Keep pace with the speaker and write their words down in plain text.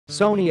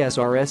Sony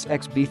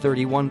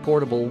SRS-XB31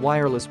 Portable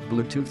Wireless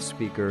Bluetooth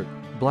Speaker,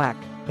 black,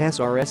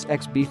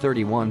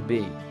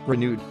 SRS-XB31B,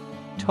 renewed.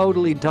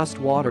 Totally dust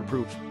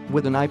waterproof,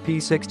 with an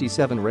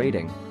IP67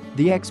 rating.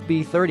 The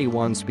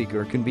XB31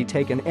 speaker can be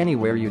taken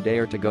anywhere you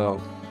dare to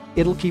go.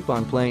 It'll keep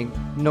on playing,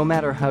 no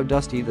matter how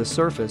dusty the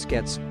surface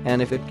gets,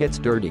 and if it gets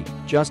dirty,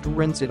 just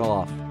rinse it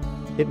off.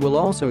 It will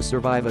also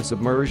survive a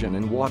submersion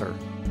in water.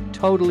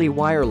 Totally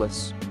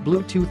wireless,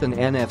 Bluetooth and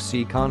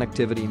NFC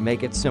connectivity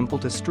make it simple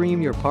to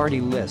stream your party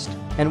list,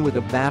 and with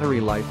a battery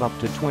life up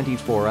to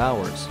 24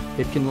 hours,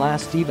 it can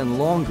last even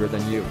longer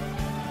than you.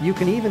 You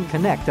can even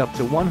connect up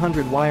to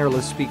 100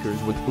 wireless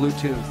speakers with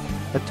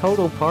Bluetooth. A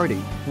total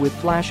party, with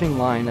flashing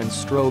line and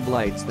strobe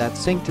lights that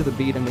sync to the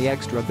beat and the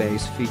extra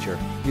bass feature.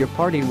 Your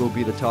party will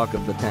be the talk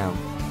of the town.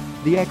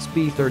 The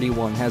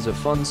XB31 has a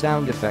fun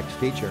sound effect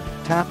feature.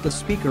 Tap the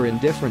speaker in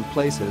different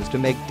places to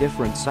make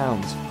different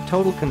sounds.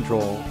 Total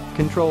control.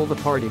 Control the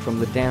party from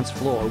the dance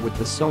floor with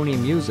the Sony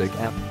Music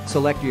app.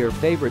 Select your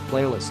favorite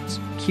playlists,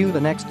 cue the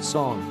next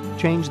song,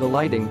 change the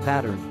lighting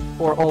pattern,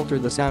 or alter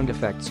the sound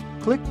effects.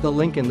 Click the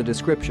link in the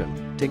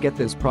description to get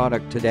this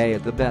product today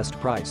at the best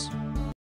price.